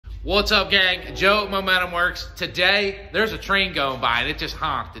What's up, gang? Joe at Momentum Works. Today, there's a train going by and it just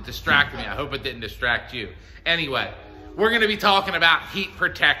honked. It distracted me. I hope it didn't distract you. Anyway, we're going to be talking about heat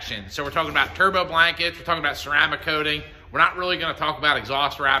protection. So we're talking about turbo blankets. We're talking about ceramic coating. We're not really going to talk about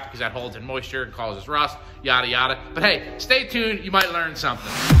exhaust wrap because that holds in moisture and causes rust, yada, yada. But hey, stay tuned. You might learn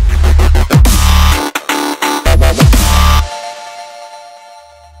something.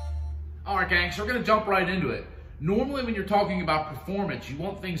 All right, gang, so we're going to jump right into it. Normally, when you're talking about performance, you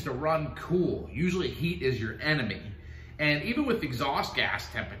want things to run cool. Usually, heat is your enemy. And even with exhaust gas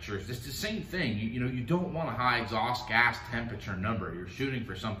temperatures, it's the same thing. You don't want a high exhaust gas temperature number. You're shooting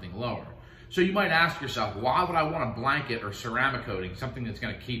for something lower. So you might ask yourself, why would I want a blanket or ceramic coating, something that's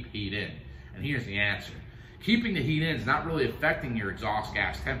going to keep heat in? And here's the answer. Keeping the heat in is not really affecting your exhaust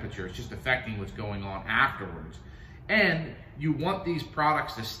gas temperature. It's just affecting what's going on afterwards. And you want these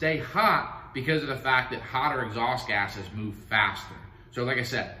products to stay hot because of the fact that hotter exhaust gases move faster. So like I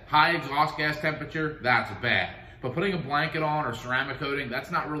said, high exhaust gas temperature, that's bad. But putting a blanket on or ceramic coating,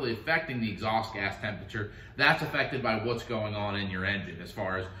 that's not really affecting the exhaust gas temperature. That's affected by what's going on in your engine as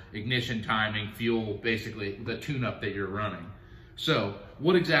far as ignition timing, fuel, basically the tune-up that you're running. So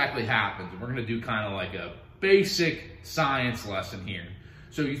what exactly happens? We're gonna do kind of like a basic science lesson here.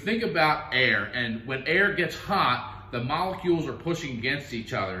 So you think about air, and when air gets hot, the molecules are pushing against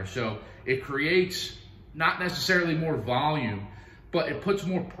each other. So it creates not necessarily more volume, but it puts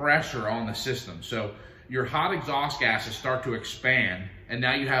more pressure on the system. So your hot exhaust gases start to expand, and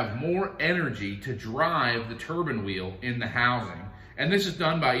now you have more energy to drive the turbine wheel in the housing. And this is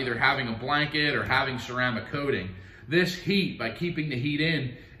done by either having a blanket or having ceramic coating. This heat, by keeping the heat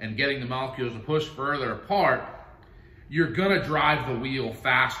in and getting the molecules to push further apart, you're gonna drive the wheel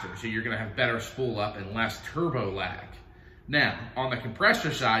faster, so you're gonna have better spool up and less turbo lag. Now, on the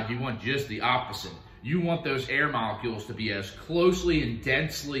compressor side, you want just the opposite. You want those air molecules to be as closely and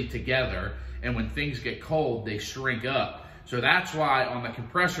densely together, and when things get cold, they shrink up. So that's why on the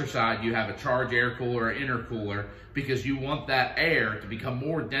compressor side, you have a charge air cooler or intercooler, because you want that air to become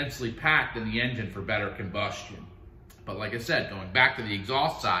more densely packed in the engine for better combustion. But like I said, going back to the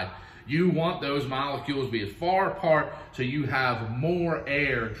exhaust side, you want those molecules to be as far apart so you have more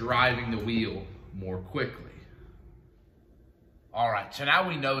air driving the wheel more quickly. All right, so now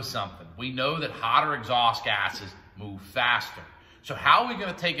we know something. We know that hotter exhaust gases move faster. So how are we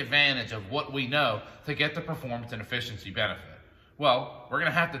going to take advantage of what we know to get the performance and efficiency benefit? Well, we're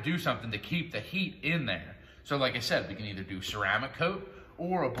going to have to do something to keep the heat in there. So like I said, we can either do ceramic coat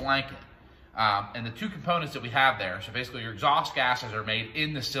or a blanket. And the two components that we have there, so basically your exhaust gases are made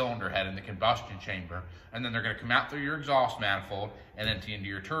in the cylinder head in the combustion chamber, and then they're going to come out through your exhaust manifold and into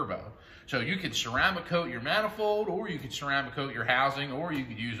your turbo. So you could ceramic coat your manifold, or you could ceramic coat your housing, or you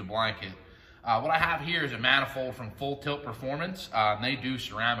could use a blanket. What I have here is a manifold from Full Tilt Performance. They do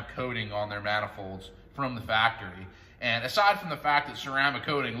ceramic coating on their manifolds from the factory. And aside from the fact that ceramic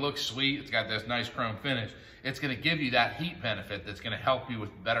coating looks sweet, it's got this nice chrome finish, it's going to give you that heat benefit that's going to help you with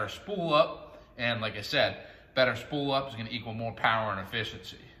better spool up. And like I said, better spool up is going to equal more power and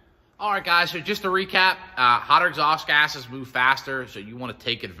efficiency. All right, guys, so just to recap, hotter exhaust gases move faster, so you want to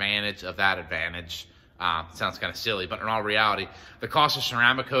take advantage of that advantage. It sounds kind of silly, but in all reality, the cost of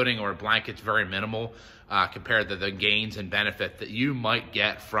ceramic coating or a blanket is very minimal compared to the gains and benefit that you might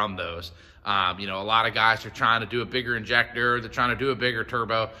get from those. A lot of guys are trying to do a bigger injector, they're trying to do a bigger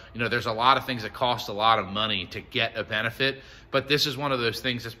turbo. There's a lot of things that cost a lot of money to get a benefit, but this is one of those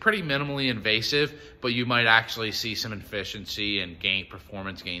things that's pretty minimally invasive, but you might actually see some efficiency and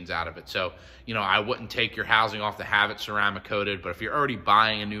performance gains out of it. So, I wouldn't take your housing off to have it ceramic coated, but if you're already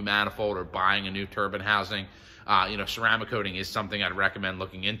buying a new manifold or buying a new turbine housing, ceramic coating is something I'd recommend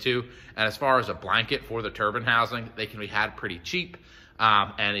looking into. And as far as a blanket for the turbine housing, they can be had pretty cheap.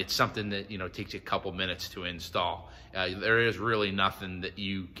 And it's something that, takes you a couple minutes to install. There is really nothing that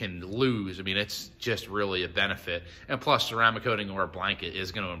you can lose. I mean, it's just really a benefit. And plus, ceramic coating or a blanket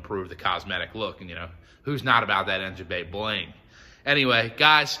is going to improve the cosmetic look. And, who's not about that engine bay bling? Anyway,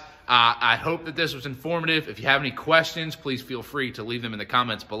 guys, I hope that this was informative. If you have any questions, please feel free to leave them in the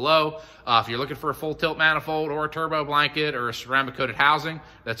comments below. If you're looking for a full tilt manifold or a turbo blanket or a ceramic coated housing,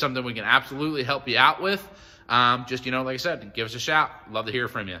 that's something we can absolutely help you out with. Like I said, give us a shout. Love to hear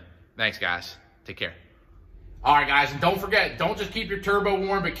from you. Thanks, guys. Take care. All right, guys, and don't forget, don't just keep your turbo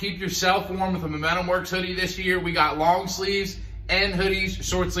warm, but keep yourself warm with a Momentum Works hoodie this year. We got long sleeves and hoodies,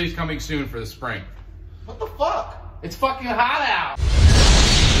 short sleeves coming soon for the spring. What the fuck? It's fucking hot out.